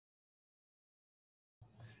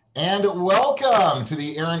And welcome to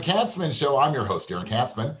the Aaron Katzman Show. I'm your host, Aaron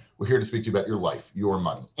Katzman. We're here to speak to you about your life, your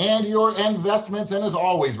money, and your investments. And as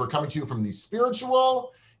always, we're coming to you from the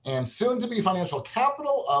spiritual and soon-to-be financial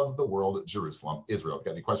capital of the world, Jerusalem, Israel. If you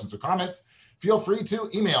have any questions or comments, feel free to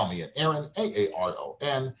email me at Aaron,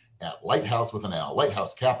 A-A-R-O-N, at lighthouse with an L,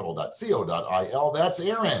 lighthousecapital.co.il. That's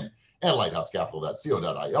Aaron at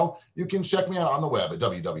lighthousecapital.co.il. You can check me out on the web at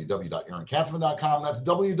www.aaronkatzman.com. That's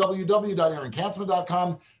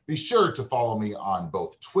www.aaronkatzman.com. Be sure to follow me on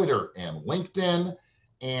both Twitter and LinkedIn,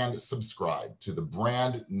 and subscribe to the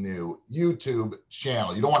brand new YouTube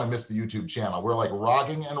channel. You don't want to miss the YouTube channel. We're like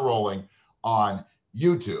rocking and rolling on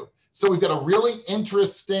YouTube. So we've got a really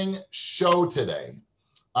interesting show today.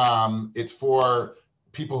 It's for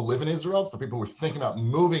people who live in Israel. It's for people who are thinking about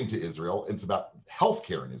moving to Israel. It's about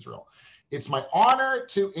healthcare in Israel. It's my honor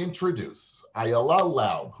to introduce Ayala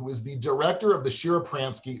Laub, who is the director of the Shira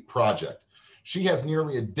Pransky Project. She has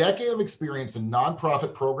nearly a decade of experience in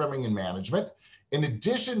nonprofit programming and management. In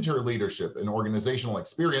addition to her leadership and organizational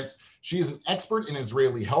experience, she is an expert in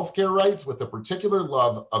Israeli healthcare rights with a particular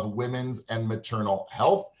love of women's and maternal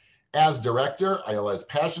health. As director, Ayala is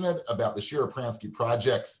passionate about the Shira Pransky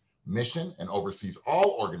Project's mission and oversees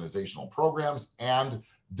all organizational programs and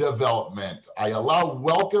development. Ayala,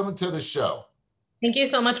 welcome to the show. Thank you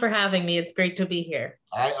so much for having me. It's great to be here.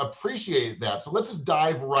 I appreciate that. So let's just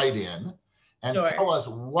dive right in and tell us,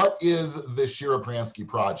 what is the Shira Pransky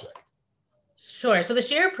Project? Sure. So the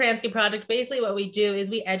Shira Pransky Project, basically what we do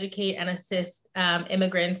is we educate and assist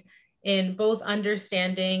immigrants in both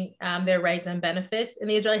understanding their rights and benefits in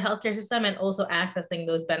the Israeli healthcare system, and also accessing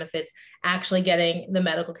those benefits, actually getting the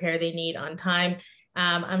medical care they need on time.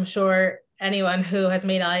 I'm sure anyone who has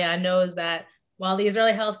made Aliyah knows that while the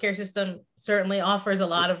Israeli healthcare system certainly offers a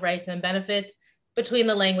lot of rights and benefits, between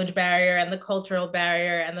the language barrier and the cultural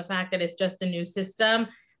barrier and the fact that it's just a new system,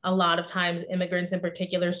 a lot of times immigrants in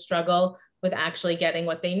particular struggle with actually getting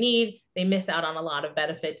what they need. They miss out on a lot of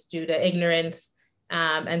benefits due to ignorance.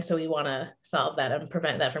 And so we want to solve that and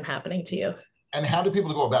prevent that from happening to you. And how do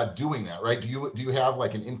people go about doing that, right? Do you have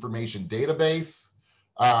like an information database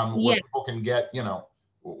where people can get,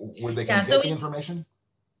 where they can get the information?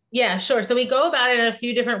 Yeah, sure. So we go about it in a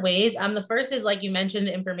few different ways. The first is, like you mentioned,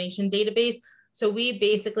 an information database. So we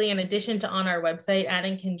basically, in addition to on our website and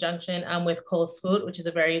in conjunction with Kol Zchut, which is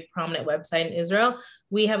a very prominent website in Israel,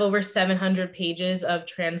 we have over 700 pages of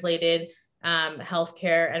translated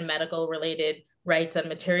healthcare and medical related rights and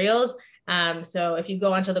materials. So if you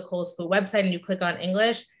go onto the Kol Zchut website and you click on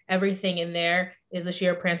English, everything in there is the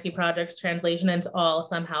Shira Pransky Project's translation, and it's all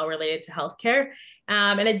somehow related to healthcare.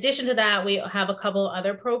 In addition to that, we have a couple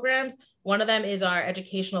other programs. One of them is our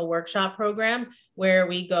educational workshop program, where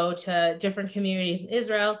we go to different communities in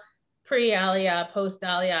Israel, pre-Aliyah,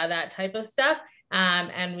 post-Aliyah, that type of stuff.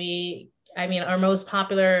 And our most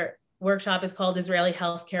popular workshop is called Israeli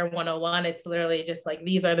Healthcare 101. It's literally just like,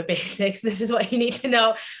 these are the basics. This is what you need to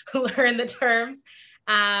know, learn the terms.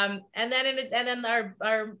 And then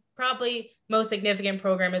our probably most significant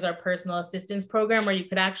program is our personal assistance program, where you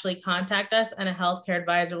could actually contact us and a healthcare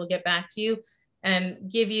advisor will get back to you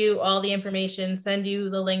and give you all the information, send you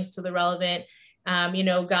the links to the relevant,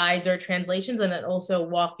 guides or translations, and then also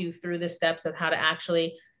walk you through the steps of how to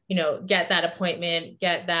actually, get that appointment,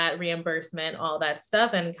 get that reimbursement, all that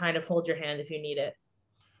stuff, and kind of hold your hand if you need it.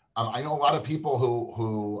 I know a lot of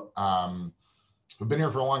people who've been here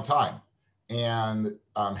for a long time and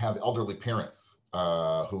have elderly parents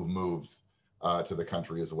who've moved to the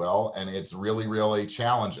country as well. And it's really, really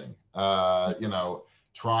challenging,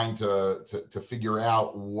 trying to figure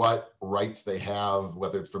out what rights they have,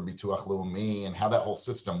 whether it's from Bituach Leumi, and how that whole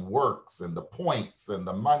system works, and the points and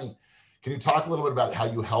the money. Can you talk a little bit about how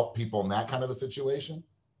you help people in that kind of a situation?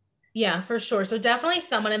 Yeah, for sure. So definitely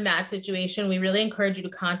someone in that situation, we really encourage you to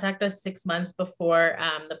contact us 6 months before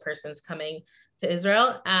the person's coming to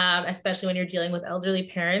Israel, especially when you're dealing with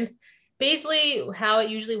elderly parents. Basically, how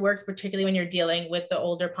it usually works, particularly when you're dealing with the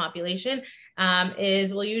older population,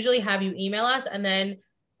 is we'll usually have you email us, and then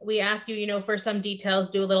we ask you, for some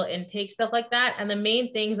details, do a little intake, stuff like that. And the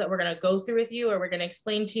main things that we're going to go through with you, or we're going to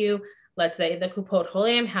explain to you, let's say the Kupot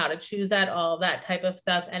Olim, how to choose that, all that type of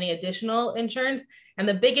stuff, any additional insurance. And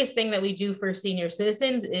the biggest thing that we do for senior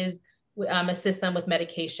citizens is assist them with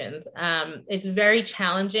medications. It's very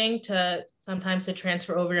challenging sometimes to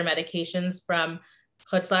transfer over your medications from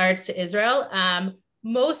Chutz La'aretz to Israel.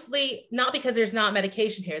 Mostly not because there's not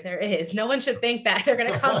medication here. There is. No one should think that they're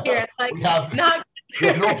going to come here and we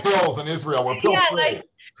have no pills in Israel. We're pill free.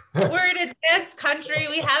 We're an advanced country.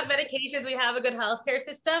 We have medications. We have a good healthcare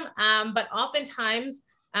system. But oftentimes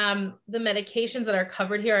The medications that are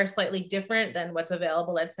covered here are slightly different than what's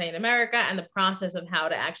available, let's say, in America, and the process of how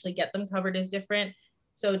to actually get them covered is different.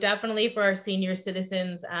 So definitely for our senior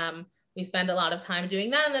citizens, we spend a lot of time doing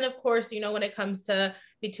that. And then of course, when it comes to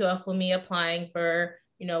Bituach Leumi applying for,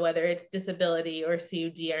 whether it's disability or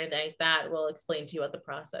CUD or anything like that, we'll explain to you what the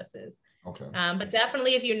process is. Okay. But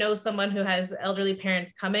definitely if you know someone who has elderly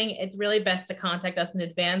parents coming, it's really best to contact us in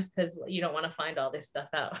advance because you don't want to find all this stuff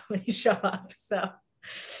out when you show up. So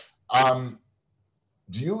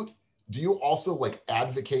do you also like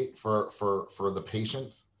advocate for the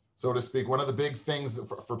patient, so to speak? One of the big things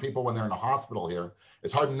for people when they're in a hospital here,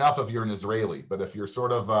 it's hard enough if you're an Israeli, but if you're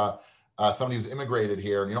sort of somebody who's immigrated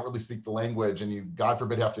here and you don't really speak the language and you, God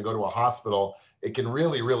forbid, have to go to a hospital, it can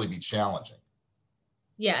really, really be challenging.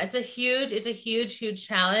 Yeah, it's a huge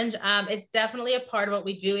challenge. It's definitely a part of what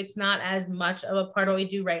we do. It's not as much of a part of what we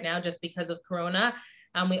do right now just because of Corona.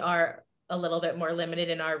 We are a little bit more limited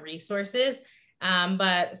in our resources.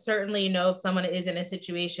 But certainly, if someone is in a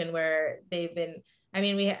situation where they've been,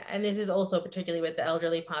 and this is also particularly with the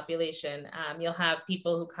elderly population, you'll have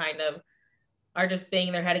people who kind of are just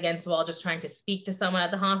banging their head against the wall, just trying to speak to someone at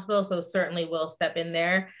the hospital. So certainly we'll step in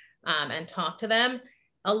there and talk to them.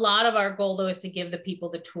 A lot of our goal though is to give the people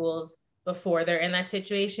the tools before they're in that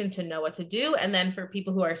situation to know what to do. And then for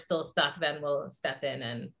people who are still stuck, then we'll step in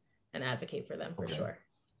and advocate for them for sure.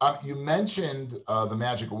 You mentioned the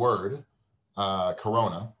magic word,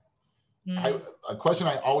 Corona. A question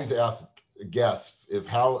I always ask guests is,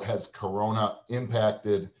 how has Corona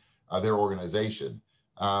impacted their organization?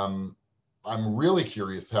 I'm really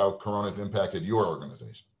curious how Corona has impacted your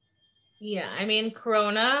organization. Yeah,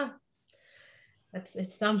 Corona,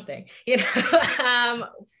 it's something,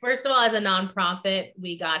 First of all, as a nonprofit,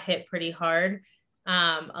 we got hit pretty hard.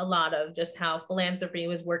 A lot of just how philanthropy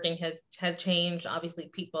was working had changed. Obviously,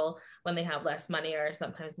 people, when they have less money, are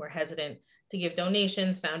sometimes more hesitant to give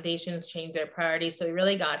donations. Foundations change their priorities. So we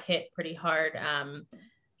really got hit pretty hard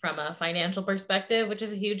from a financial perspective, which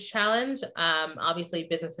is a huge challenge. Obviously,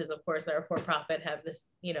 businesses, of course, that are for-profit have this,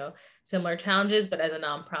 similar challenges. But as a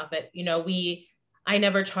nonprofit, I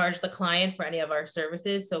never charge the client for any of our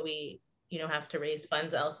services. So we, have to raise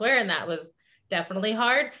funds elsewhere. And that was definitely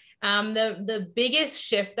hard. The biggest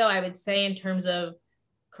shift, though, I would say in terms of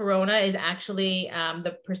Corona is actually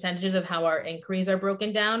the percentages of how our inquiries are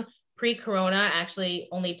broken down. Pre-Corona, actually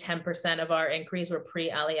only 10% of our inquiries were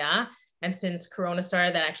pre-Aliyah. And since Corona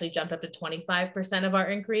started, that actually jumped up to 25% of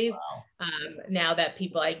our inquiries. Wow. Now that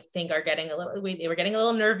people, I think, are getting they were getting a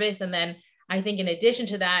little nervous. And then I think in addition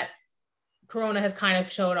to that, Corona has kind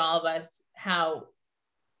of showed all of us how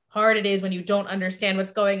hard it is when you don't understand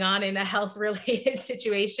what's going on in a health-related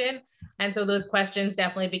situation. And so those questions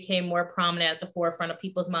definitely became more prominent at the forefront of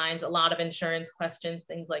people's minds, a lot of insurance questions,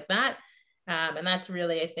 things like that. And that's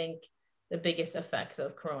really, I think, the biggest effects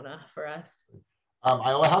of Corona for us.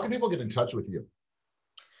 Ayala, how can people get in touch with you?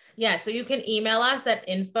 Yeah, so you can email us at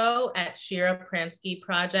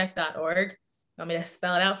info@shirapranskyproject.org. Want me to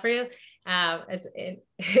spell it out for you? It's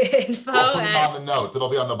info. I'll put it on the notes. It'll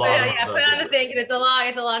be on the bottom. Yeah, put it on the thing. It's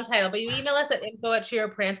a long title. But you email us at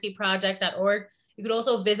info@shirapranskyproject.org. You could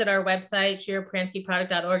also visit our website,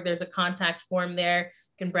 shirapranskyproject.org. There's a contact form there.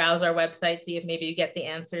 You can browse our website, see if maybe you get the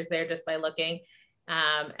answers there just by looking.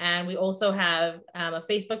 And we also have a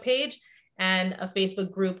Facebook page and a Facebook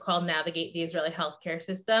group called Navigate the Israeli Healthcare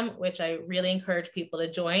System, which I really encourage people to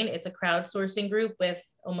join. It's a crowdsourcing group with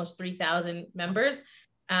almost 3,000 members.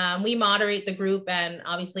 We moderate the group and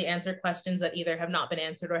obviously answer questions that either have not been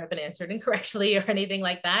answered or have been answered incorrectly or anything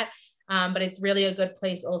like that. But it's really a good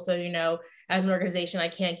place also, as an organization, I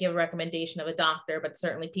can't give a recommendation of a doctor, but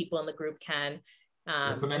certainly people in the group can.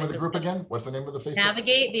 What's the name of the group again? What's the name of the Facebook?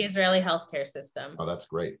 Navigate the Israeli Healthcare System. Oh, that's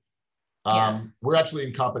great. We're actually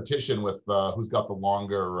in competition with who's got the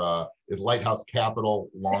longer, is Lighthouse Capital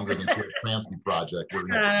longer than Shira Pransky Project? We're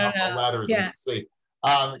going to the letters and see.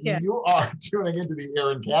 You are tuning into the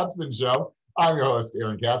Aaron Katzman Show. I'm your host,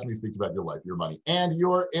 Aaron Katzman. We speak about your life, your money, and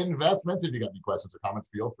your investments. If you got any questions or comments,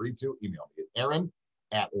 feel free to email me at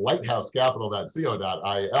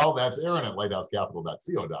aaron@lighthousecapital.co.il. That's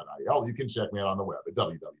aaron@lighthousecapital.co.il. You can check me out on the web at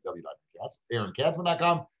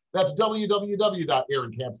www.aaronkatzman.com. That's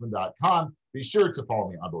www.aaronkatzman.com. Be sure to follow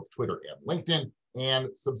me on both Twitter and LinkedIn and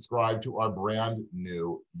subscribe to our brand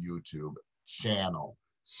new YouTube channel.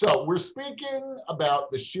 So we're speaking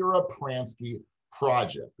about the Shira Pransky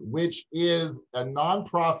Project, which is a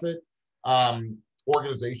nonprofit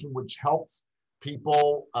organization which helps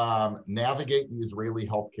people navigate the Israeli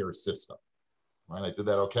healthcare system. Right? I did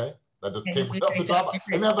that okay? That just came right off the top. I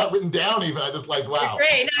didn't have that written down even. I just like, wow. You're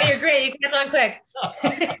great. No, you're great. You kept on quick.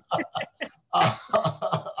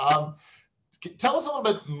 Tell us a little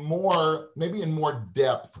bit more, maybe in more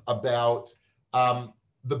depth, about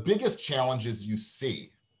the biggest challenges you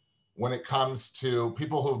see when it comes to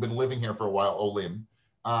people who have been living here for a while, Olim,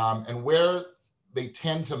 and where they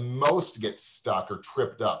tend to most get stuck or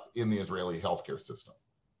tripped up in the Israeli healthcare system.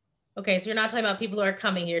 Okay, so you're not talking about people who are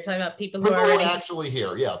coming here, you're talking about people who are actually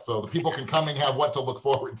here, yeah. So the people can come and have what to look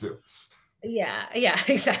forward to. Yeah,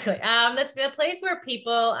 exactly. The place where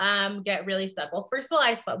people get really stuck. Well, first of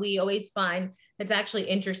all, we always find it's actually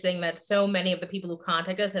interesting that so many of the people who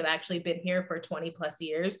contact us have actually been here for 20 plus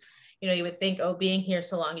years. You know, you would think, oh, being here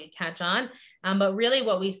so long, you'd catch on. But really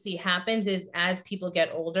what we see happens is as people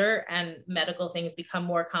get older and medical things become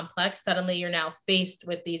more complex, suddenly you're now faced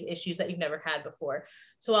with these issues that you've never had before.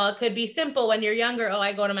 So while it could be simple when you're younger, oh,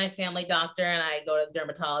 I go to my family doctor and I go to the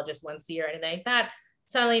dermatologist once a year, anything like that.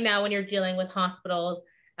 Suddenly now when you're dealing with hospitals,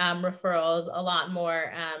 referrals, a lot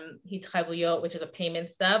more hitchavuyot, which is a payment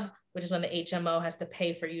stub, which is when the HMO has to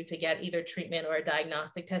pay for you to get either treatment or a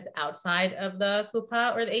diagnostic test outside of the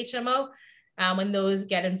Kupa or the HMO. When those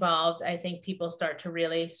get involved, I think people start to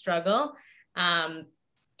really struggle. And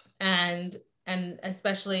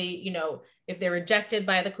especially, you know, if they're rejected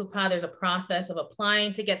by the Kupa, there's a process of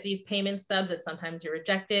applying to get these payment stubs that sometimes you're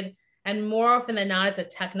rejected. And more often than not, it's a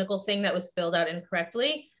technical thing that was filled out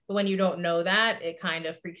incorrectly. But when you don't know that, it kind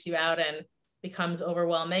of freaks you out and becomes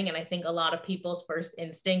overwhelming. And I think a lot of people's first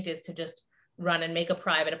instinct is to just run and make a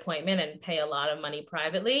private appointment and pay a lot of money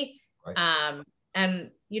privately. Right. And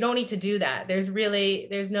you don't need to do that.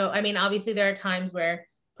 I mean, obviously there are times where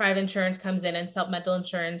private insurance comes in and supplemental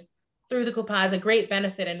insurance through the Kupa is a great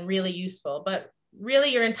benefit and really useful, but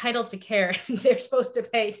really you're entitled to care. They're supposed to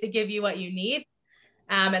pay to give you what you need.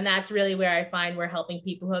 And that's really where I find we're helping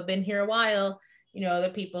people who have been here a while. You know, the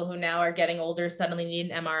people who now are getting older suddenly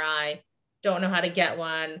need an MRI, don't know how to get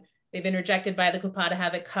one. They've been rejected by the Kupa to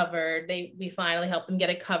have it covered. We finally help them get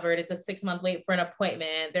it covered. It's a 6-month wait for an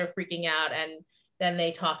appointment. They're freaking out. And then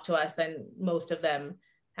they talk to us and most of them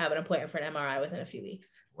have an appointment for an MRI within a few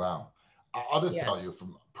weeks. Wow. I'll just tell you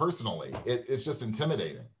from personally, it's just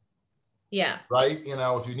intimidating. Yeah. Right. You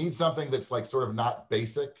know, if you need something that's like sort of not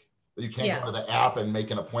basic, that you can't go to the app and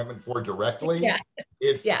make an appointment for directly.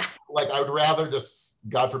 It's like, I would rather just,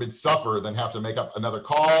 God forbid, suffer than have to make up another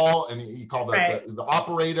call and you call the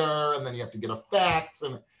operator and then you have to get a fax.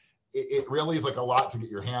 And it really is like a lot to get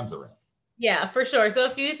your hands around. Yeah, for sure. So a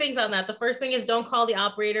few things on that. The first thing is don't call the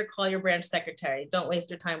operator, call your branch secretary. Don't waste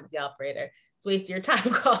your time with the operator. It's waste your time,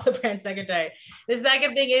 call the branch secretary. The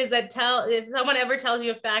second thing is that if someone ever tells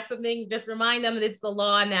you to fax something, just remind them that it's the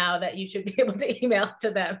law now that you should be able to email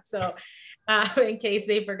to them. So in case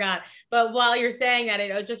they forgot. But while you're saying that,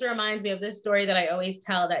 it just reminds me of this story that I always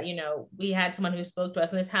tell that, you know, we had someone who spoke to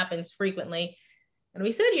us and this happens frequently. And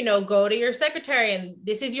we said, you know, go to your secretary and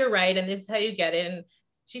this is your right and this is how you get it. And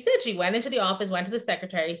she said she went into the office, went to the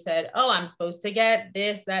secretary, said, oh, I'm supposed to get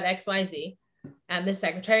this, that, XYZ. And the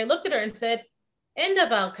secretary looked at her and said, "En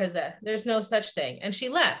davar kazeh, there's no such thing." And she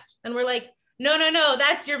left. And we're like, no,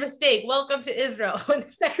 that's your mistake. Welcome to Israel. When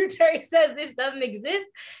the secretary says this doesn't exist,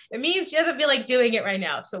 it means she doesn't feel like doing it right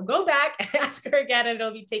now. So go back and ask her again and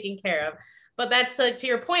it'll be taken care of. But that's like to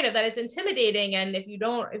your point of that it's intimidating. And if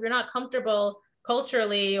you're not comfortable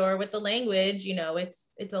culturally or with the language, you know,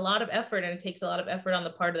 it's a lot of effort and it takes a lot of effort on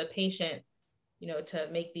the part of the patient, you know, to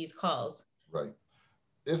make these calls. Right.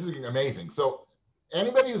 This is amazing. So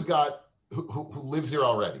anybody who lives here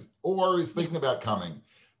already or is thinking about coming,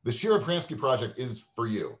 the Shira Pransky Project is for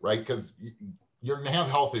you, right? Because you're going to have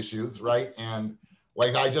health issues, right? And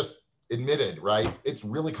like I just admitted, right? It's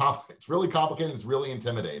really complicated. It's really complicated. It's really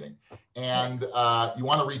intimidating. And you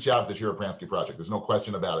want to reach out to the Shira Pransky Project. There's no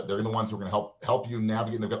question about it. They're the ones who are going to help you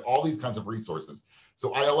navigate. And they've got all these kinds of resources.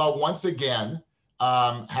 So Ayala, once again,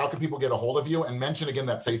 how can people get a hold of you? And mention again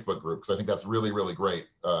that Facebook group, because I think that's really, really great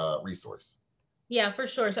resource. Yeah, for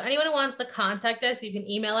sure. So anyone who wants to contact us, you can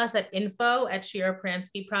email us at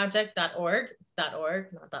info@shirapranskyproject.org. It's .org,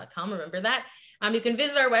 not .com, remember that. You can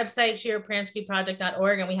visit our website,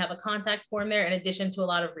 shirapranskyproject.org, and we have a contact form there in addition to a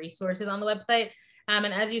lot of resources on the website. And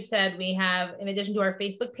as you said, we have, in addition to our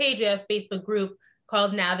Facebook page, we have a Facebook group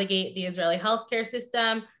called Navigate the Israeli Healthcare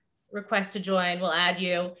System. Request to join, we'll add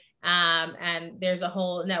you. And there's a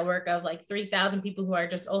whole network of like 3,000 people who are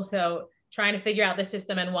just also trying to figure out the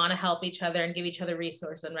system and want to help each other and give each other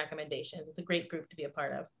resources and recommendations. It's a great group to be a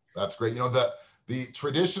part of. That's great. You know, the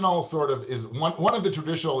traditional sort of is one of the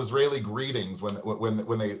traditional Israeli greetings when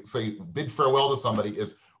they say bid farewell to somebody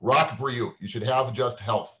is rak briut. You should have just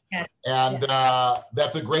health. Yes. And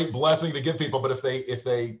that's a great blessing to give people. But if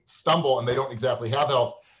they stumble and they don't exactly have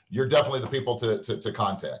health, you're definitely the people to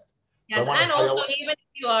contact. Yes, so and also even if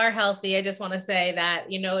you are healthy, I just want to say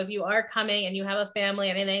that, you know, if you are coming and you have a family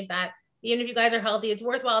and anything like that, even if you guys are healthy, it's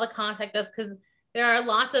worthwhile to contact us because there are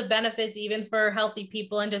lots of benefits even for healthy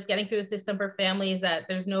people and just getting through the system for families that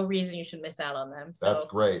there's no reason you should miss out on them. So that's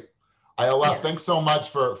great. Ayala, yes. thanks so much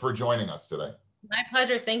for joining us today. My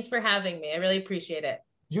pleasure. Thanks for having me. I really appreciate it.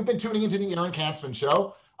 You've been tuning into the Aaron Kantzman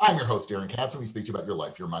Show. I'm your host, Aaron Kantzman. We speak to you about your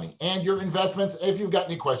life, your money, and your investments. If you've got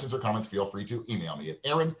any questions or comments, feel free to email me at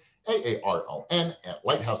Aaron, AARON, at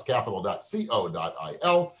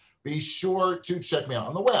lighthousecapital.co.il. Be sure to check me out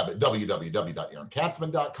on the web at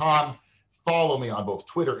www.aaronkantzman.com. Follow me on both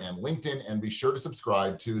Twitter and LinkedIn, and be sure to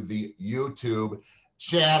subscribe to the YouTube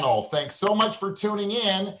channel. Thanks so much for tuning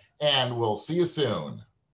in, and we'll see you soon.